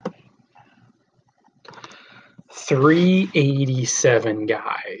387,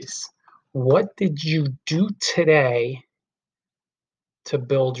 guys. What did you do today to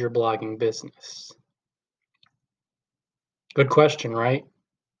build your blogging business? Good question, right?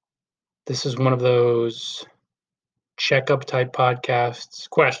 This is one of those checkup type podcasts,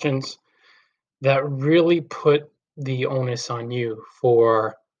 questions that really put the onus on you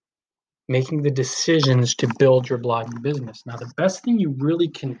for making the decisions to build your blogging business. Now, the best thing you really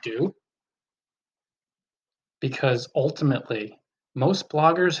can do, because ultimately most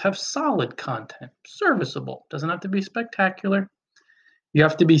bloggers have solid content, serviceable, doesn't have to be spectacular. You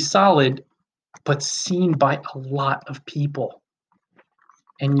have to be solid, but seen by a lot of people.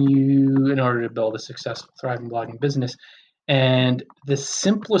 And in order to build a successful, thriving blogging business. And the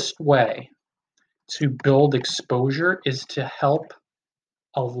simplest way to build exposure is to help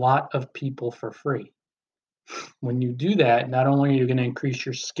a lot of people for free. When you do that, not only are you going to increase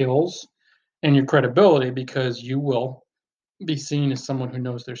your skills and your credibility because you will be seen as someone who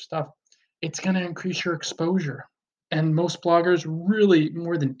knows their stuff, it's going to increase your exposure. And most bloggers really,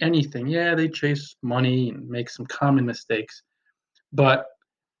 more than anything, they chase money and make some common mistakes. But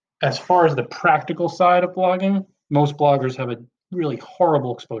as far as the practical side of blogging, most bloggers have a really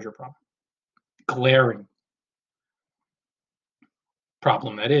horrible exposure problem. Glaring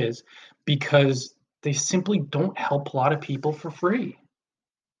problem, that is, because they simply don't help a lot of people for free.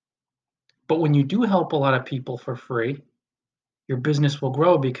 But when you do help a lot of people for free, your business will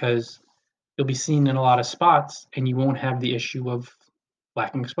grow because you'll be seen in a lot of spots and you won't have the issue of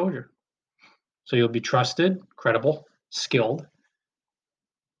lacking exposure. So you'll be trusted, credible, skilled.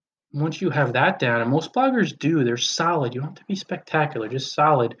 Once you have that down, and most bloggers do, they're solid. You don't have to be spectacular, just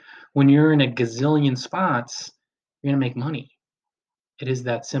solid. When you're in a gazillion spots, you're going to make money. It is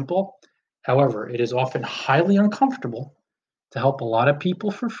that simple. However, it is often highly uncomfortable to help a lot of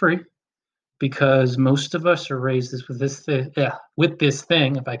people for free because most of us are raised with this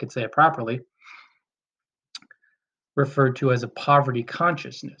thing, if I could say it properly, referred to as a poverty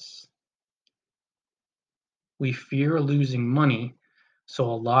consciousness. We fear losing money, so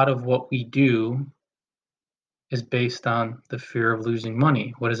a lot of what we do is based on the fear of losing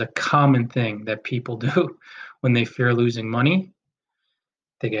money. What is a common thing that people do when they fear losing money?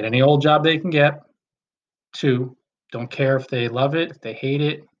 They get any old job they can get. 2, don't care if they love it, if they hate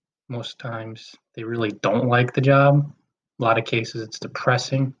it. Most times they really don't like the job. A lot of cases it's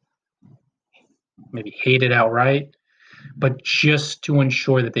depressing, maybe hate it outright, but just to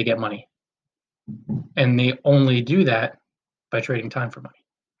ensure that they get money. And they only do that by trading time for money.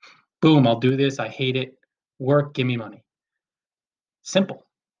 Boom, I'll do this, I hate it, work, give me money. Simple,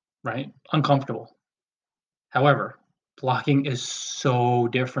 right? Uncomfortable. However, blogging is so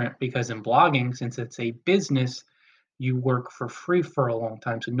different because in blogging, since it's a business, you work for free for a long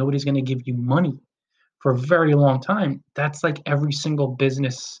time. So nobody's going to give you money for a very long time. That's like every single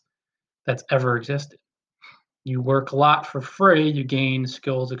business that's ever existed. You work a lot for free, you gain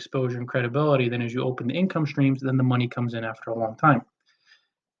skills, exposure, and credibility. Then as you open the income streams, then the money comes in after a long time.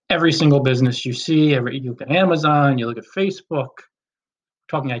 Every single business you see, you look at Amazon, you look at Facebook,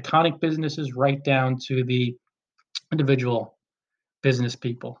 talking iconic businesses right down to the individual business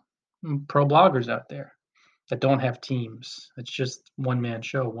people, pro bloggers out there that don't have teams. It's just one-man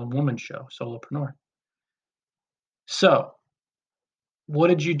show, one-woman show, solopreneur. So what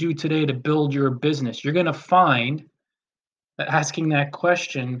did you do today to build your business? You're going to find that asking that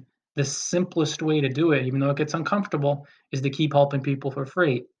question, the simplest way to do it, even though it gets uncomfortable, is to keep helping people for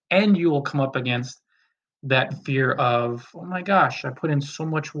free. And you will come up against that fear of, oh my gosh, I put in so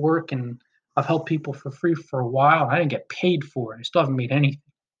much work and I've helped people for free for a while. I didn't get paid for it. I still haven't made anything.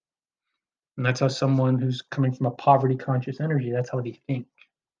 And that's how someone who's coming from a poverty conscious energy, that's how they think.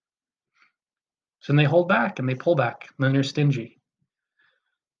 So then they hold back and they pull back and then they're stingy.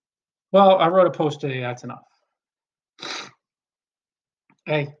 Well, I wrote a post today, that's enough.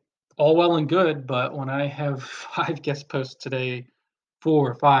 Hey, all well and good, but when I have 5 guest posts today,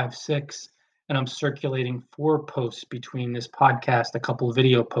 4, 5, 6, and I'm circulating 4 posts between this podcast, a couple of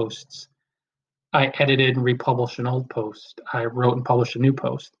video posts, I edited and republished an old post. I wrote and published a new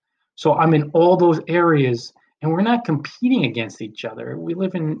post. So I'm in all those areas, and we're not competing against each other. We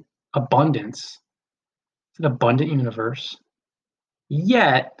live in abundance. It's an abundant universe.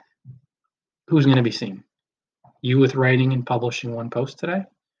 Yet, who's going to be seen? You with writing and publishing 1 post today?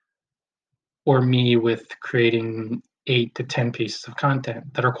 Or me with creating 8 to 10 pieces of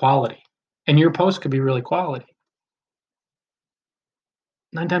content that are quality? And your post could be really quality.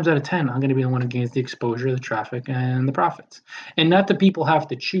 9 times out of 10, I'm going to be the one who gains the exposure, the traffic, and the profits. And not that people have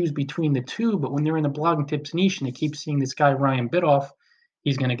to choose between the two, but when they're in the blogging tips niche and they keep seeing this guy, Ryan Bidoff,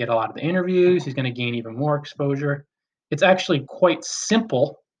 He's going to get a lot of the interviews. He's going to gain even more exposure. It's actually quite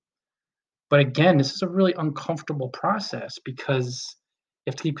simple. But again, this is a really uncomfortable process because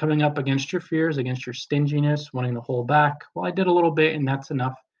you have to keep coming up against your fears, against your stinginess, wanting to hold back. Well, I did a little bit and that's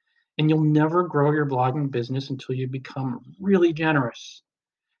enough. And you'll never grow your blogging business until you become really generous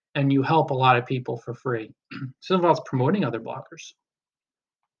and you help a lot of people for free. So it involves promoting other bloggers,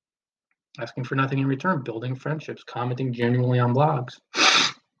 asking for nothing in return, building friendships, commenting genuinely on blogs,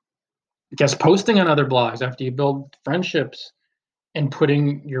 just posting on other blogs after you build friendships, and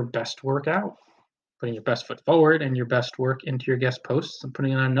putting your best work out, putting your best foot forward and your best work into your guest posts and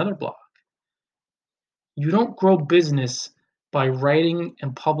putting it on another blog. You don't grow business by writing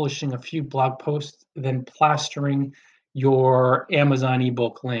and publishing a few blog posts, then plastering your Amazon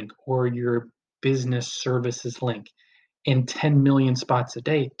ebook link or your business services link in 10 million spots a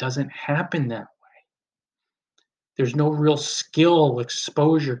day. It doesn't happen that way. There's no real skill,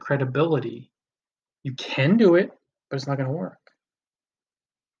 exposure, credibility. You can do it, but it's not going to work.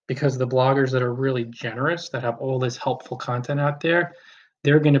 Because the bloggers that are really generous, that have all this helpful content out there,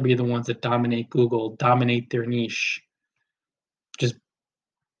 they're going to be the ones that dominate Google, dominate their niche, just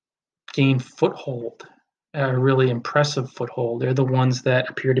gain foothold, a really impressive foothold. They're the ones that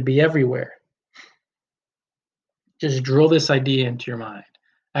appear to be everywhere. Just drill this idea into your mind.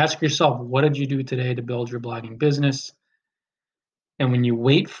 Ask yourself, what did you do today to build your blogging business? And when you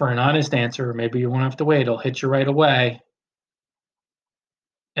wait for an honest answer, or maybe you won't have to wait, it'll hit you right away.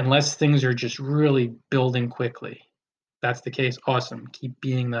 Unless things are just really building quickly. That's the case, awesome. Keep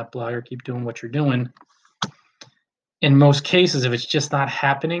being that blogger, keep doing what you're doing. In most cases, if it's just not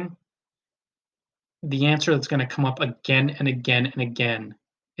happening, the answer that's going to come up again and again and again,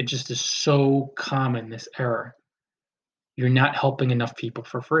 it just is so common, this error. You're not helping enough people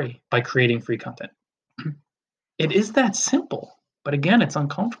for free by creating free content. It is that simple, but again, it's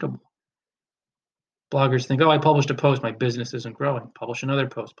uncomfortable. Bloggers think, oh, I published a post, my business isn't growing. Publish another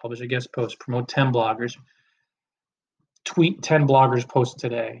post, publish a guest post, promote 10 bloggers, tweet 10 bloggers posts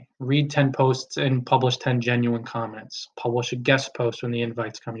today, read 10 posts and publish 10 genuine comments, publish a guest post when the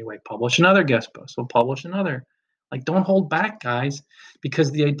invites come your way, publish another guest post, so publish another. Like, don't hold back, guys,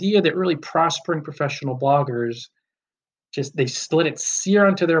 because the idea that really prospering professional bloggers, just they let it sear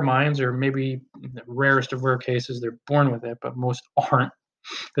onto their minds, or maybe in the rarest of rare cases, they're born with it, but most aren't.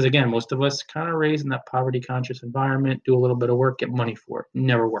 Because again, most of us kind of raised in that poverty conscious environment, do a little bit of work, get money for it,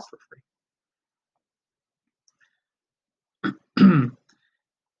 never work for free.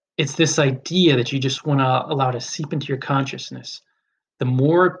 It's this idea that you just want to allow to seep into your consciousness. The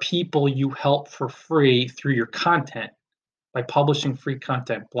more people you help for free through your content, by publishing free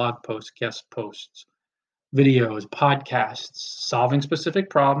content, blog posts, guest posts, videos, podcasts, solving specific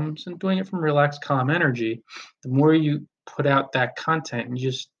problems, and doing it from relaxed, calm energy, the more you put out that content and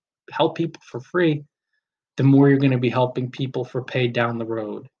you just help people for free, the more you're going to be helping people for paid down the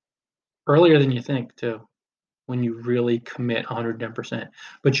road. Earlier than you think, too, when you really commit 110%.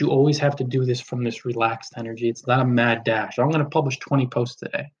 But you always have to do this from this relaxed energy. It's not a mad dash. I'm going to publish 20 posts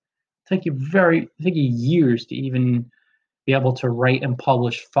today. Take you years to even be able to write and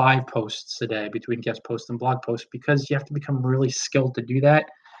publish 5 posts a day between guest posts and blog posts, because you have to become really skilled to do that.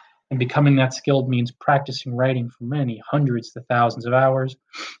 And becoming that skilled means practicing writing for many hundreds to thousands of hours.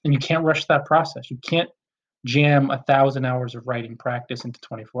 And you can't rush that process. You can't jam 1,000 hours of writing practice into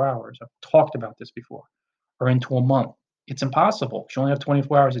 24 hours. I've talked about this before. Or into a month. It's impossible. You only have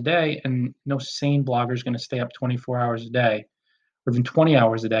 24 hours a day, and no sane blogger is going to stay up 24 hours a day, or even 20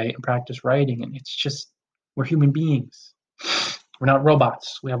 hours a day, and practice writing. And it's just, we're human beings. We're not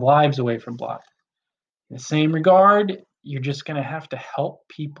robots. We have lives away from blogging. In the same regard, you're just going to have to help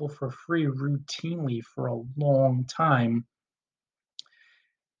people for free routinely for a long time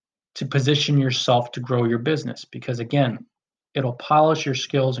to position yourself to grow your business. Because again, it'll polish your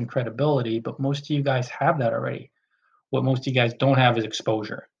skills and credibility, but most of you guys have that already. What most of you guys don't have is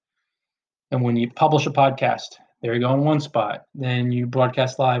exposure. And when you publish a podcast, there you go in one spot. Then you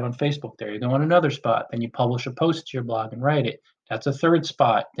broadcast live on Facebook. There you go in another spot. Then you publish a post to your blog and write it. That's a third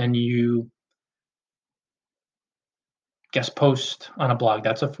spot. Then you guest post on a blog.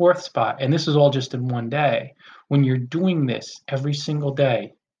 That's a fourth spot. And this is all just in one day. When you're doing this every single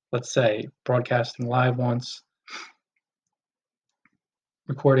day, let's say broadcasting live once,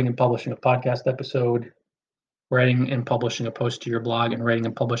 recording and publishing a podcast episode, writing and publishing a post to your blog, and writing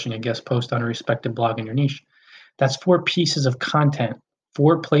and publishing a guest post on a respective blog in your niche. That's 4 pieces of content,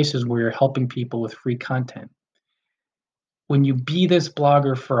 4 places where you're helping people with free content. When you be this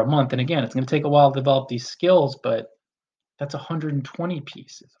blogger for a month, and again, it's going to take a while to develop these skills, but that's 120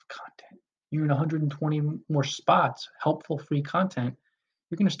 pieces of content. You're in 120 more spots, helpful free content.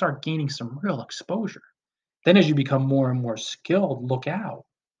 you're going to start gaining some real exposure. Then as you become more and more skilled, look out.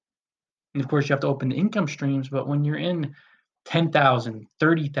 And of course, you have to open the income streams, but when you're in 10,000,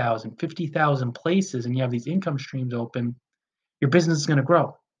 30,000, 50,000 places and you have these income streams open, your business is going to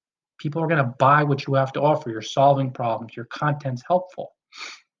grow. People are going to buy what you have to offer. You're solving problems. Your content's helpful.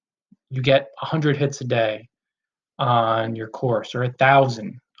 You get 100 hits a day on your course or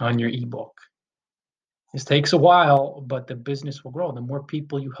 1,000 on your ebook. This takes a while, but the business will grow. The more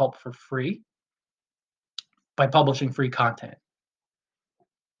people you help for free by publishing free content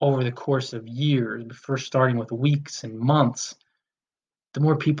over the course of years, first starting with weeks and months, the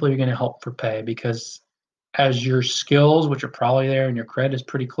more people you're going to help for pay, because as your skills, which are probably there and your credit is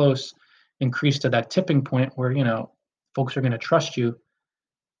pretty close, increase to that tipping point where, folks are going to trust you,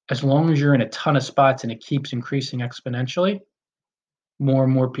 as long as you're in a ton of spots and it keeps increasing exponentially, more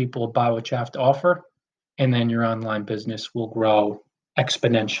and more people will buy what you have to offer, and then your online business will grow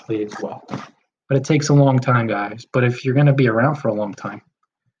exponentially as well. But it takes a long time, guys. But if you're going to be around for a long time,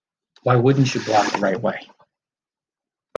 why wouldn't you block the right way?